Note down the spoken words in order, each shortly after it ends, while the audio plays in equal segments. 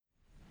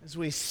As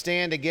we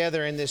stand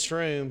together in this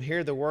room,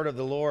 hear the word of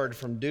the Lord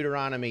from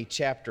Deuteronomy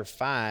chapter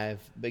 5,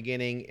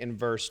 beginning in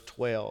verse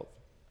 12.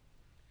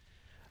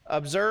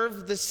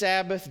 Observe the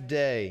Sabbath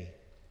day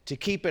to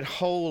keep it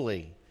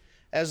holy,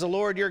 as the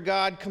Lord your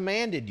God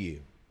commanded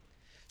you.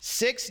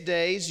 6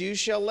 days you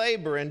shall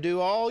labor and do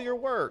all your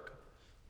work,